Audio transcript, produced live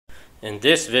In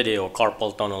this video,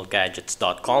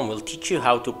 CarpalTunnelGadgets.com will teach you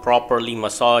how to properly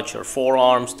massage your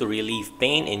forearms to relieve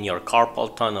pain in your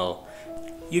carpal tunnel.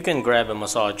 You can grab a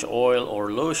massage oil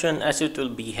or lotion as it will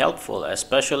be helpful,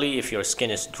 especially if your skin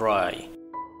is dry.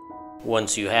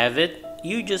 Once you have it,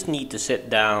 you just need to sit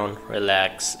down,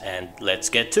 relax, and let's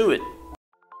get to it.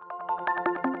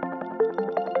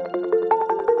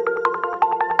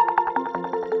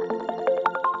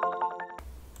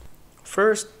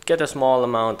 First, get a small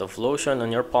amount of lotion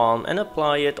on your palm and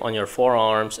apply it on your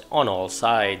forearms on all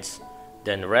sides.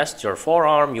 Then rest your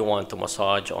forearm you want to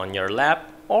massage on your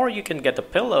lap, or you can get a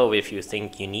pillow if you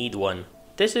think you need one.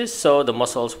 This is so the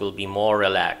muscles will be more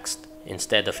relaxed,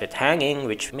 instead of it hanging,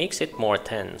 which makes it more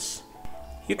tense.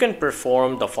 You can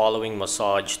perform the following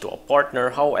massage to a partner,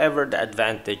 however the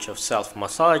advantage of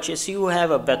self-massage is you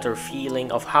have a better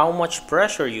feeling of how much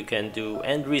pressure you can do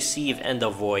and receive and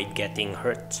avoid getting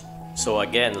hurt. So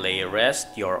again,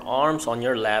 rest your arms on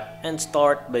your lap and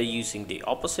start by using the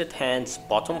opposite hand's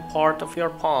bottom part of your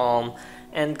palm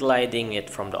and gliding it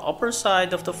from the upper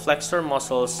side of the flexor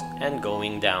muscles and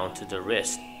going down to the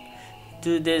wrist.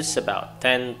 Do this about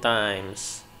 10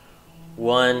 times.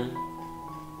 1,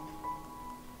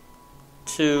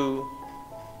 2,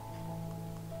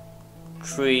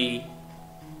 3,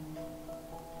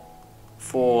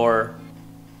 4,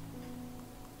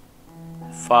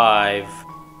 5,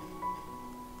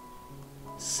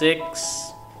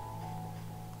 6,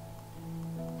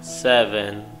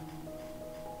 7,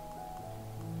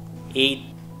 8,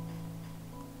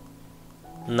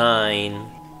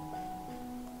 9,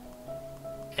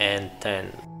 and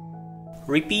 10.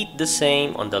 Repeat the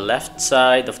same on the left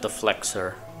side of the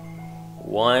flexor.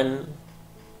 1,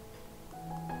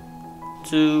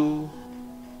 2,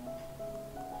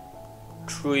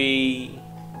 3,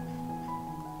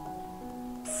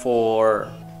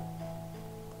 4,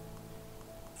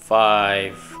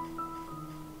 5,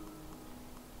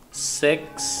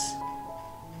 6,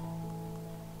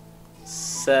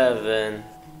 7,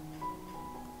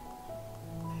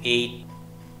 8,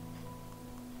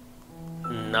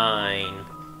 9,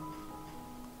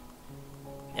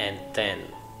 and 10.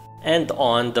 And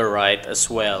on the right as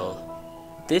well.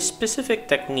 This specific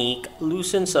technique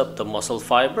loosens up the muscle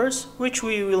fibers, which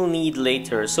we will need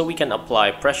later so we can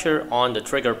apply pressure on the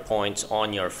trigger points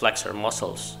on your flexor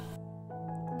muscles.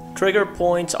 Trigger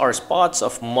points are spots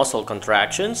of muscle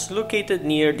contractions located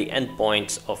near the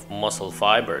endpoints of muscle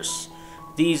fibers.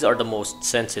 These are the most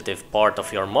sensitive part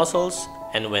of your muscles,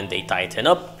 and when they tighten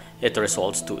up, it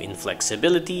results to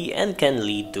inflexibility and can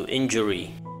lead to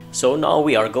injury. So now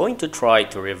we are going to try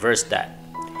to reverse that.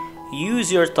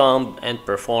 Use your thumb and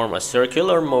perform a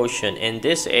circular motion in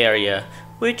this area,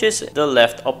 which is the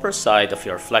left upper side of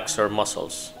your flexor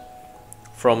muscles.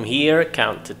 From here,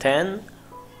 count to 10.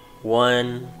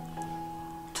 1,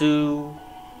 2,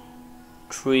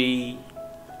 3,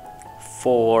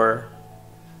 4,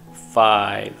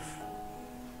 5,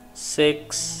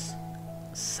 6,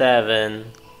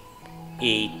 7,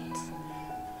 8,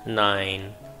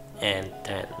 9, and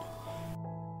 10.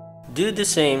 Do the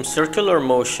same circular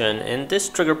motion in this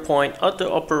trigger point at the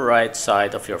upper right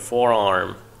side of your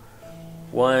forearm.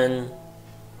 1,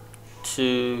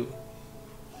 2,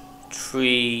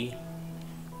 3,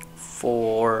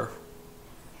 4,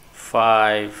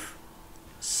 5,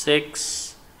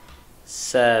 6,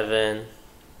 7,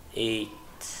 8,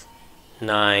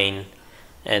 9,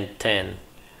 and 10.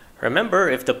 Remember,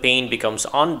 if the pain becomes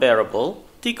unbearable,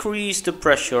 decrease the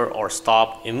pressure or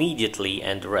stop immediately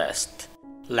and rest.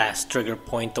 Last trigger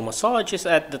point to massage is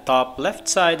at the top left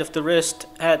side of the wrist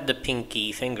at the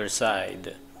pinky finger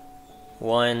side.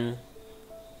 1,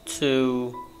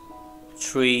 2,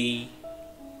 3,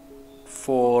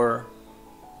 4,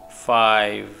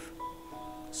 5,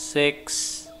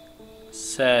 6,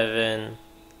 7,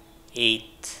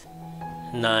 8,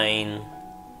 9,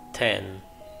 10.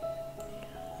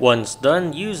 Once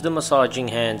done, use the massaging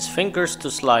hand's fingers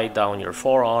to slide down your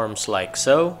forearms like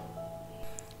so,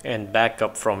 and back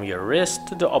up from your wrist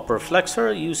to the upper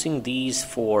flexor using these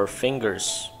 4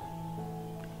 fingers.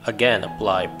 Again,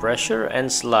 apply pressure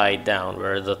and slide down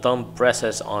where the thumb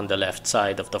presses on the left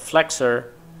side of the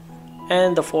flexor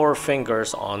and the 4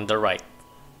 fingers on the right.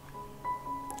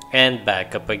 And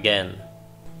back up again.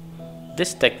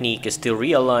 This technique is to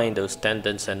realign those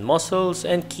tendons and muscles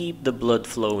and keep the blood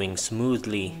flowing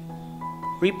smoothly.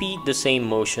 Repeat the same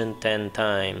motion 10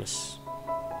 times.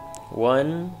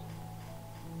 1,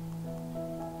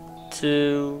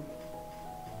 2,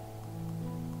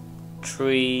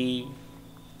 3,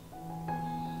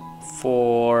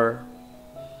 4,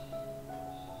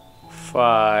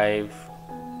 5,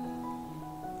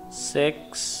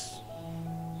 6,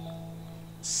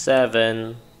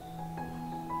 7,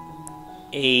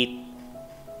 8,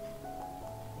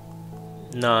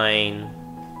 9,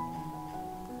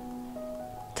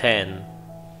 10.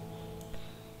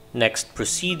 Next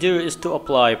procedure is to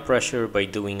apply pressure by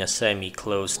doing a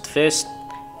semi-closed fist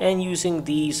and using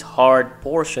these hard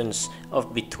portions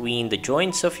of between the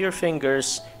joints of your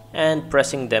fingers and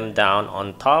pressing them down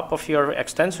on top of your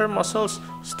extensor muscles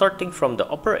starting from the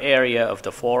upper area of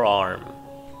the forearm.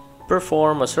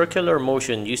 Perform a circular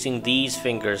motion using these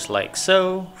fingers like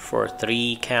so for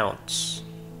 3 counts.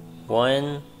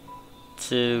 1,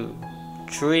 2,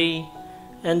 3,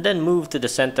 and then move to the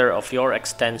center of your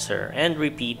extensor and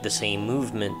repeat the same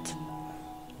movement.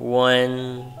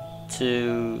 1,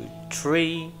 2,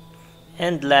 3,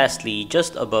 and lastly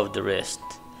just above the wrist.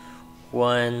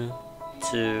 1,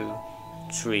 2,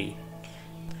 3.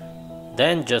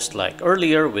 Then just like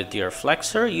earlier with your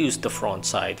flexor, use the front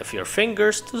side of your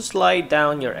fingers to slide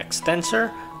down your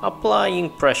extensor, applying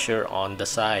pressure on the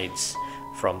sides,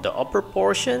 from the upper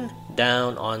portion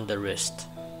down on the wrist.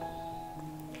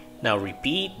 Now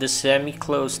repeat the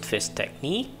semi-closed fist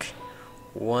technique.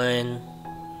 1,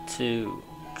 2,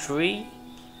 3.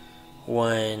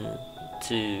 1,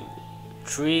 2,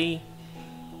 3.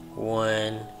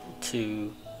 1,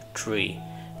 2, 3.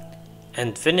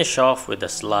 And finish off with a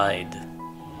slide.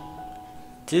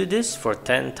 Do this for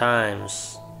 10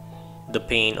 times. The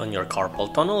pain on your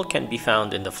carpal tunnel can be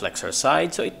found in the flexor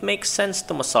side, so it makes sense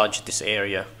to massage this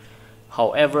area.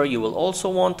 However, you will also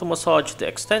want to massage the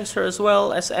extensor as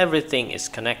well, as everything is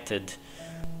connected.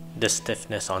 The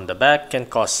stiffness on the back can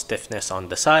cause stiffness on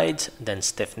the sides, then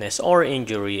stiffness or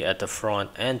injury at the front,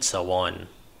 and so on.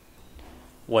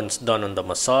 Once done on the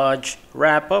massage,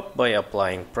 wrap up by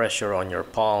applying pressure on your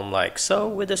palm like so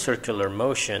with a circular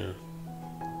motion.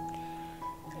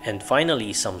 And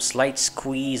finally, some slight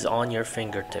squeeze on your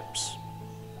fingertips.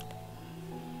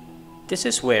 This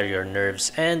is where your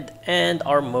nerves end and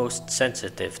are most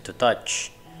sensitive to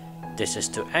touch. This is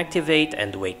to activate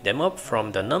and wake them up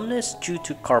from the numbness due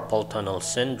to carpal tunnel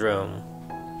syndrome.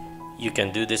 You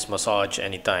can do this massage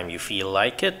anytime you feel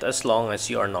like it, as long as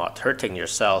you are not hurting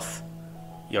yourself.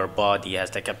 Your body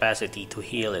has the capacity to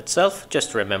heal itself.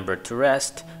 Just remember to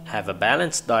rest, have a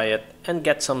balanced diet, and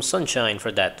get some sunshine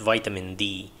for that vitamin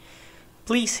D.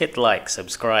 Please hit like,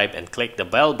 subscribe, and click the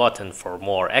bell button for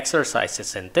more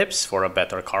exercises and tips for a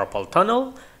better carpal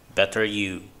tunnel, better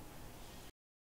you.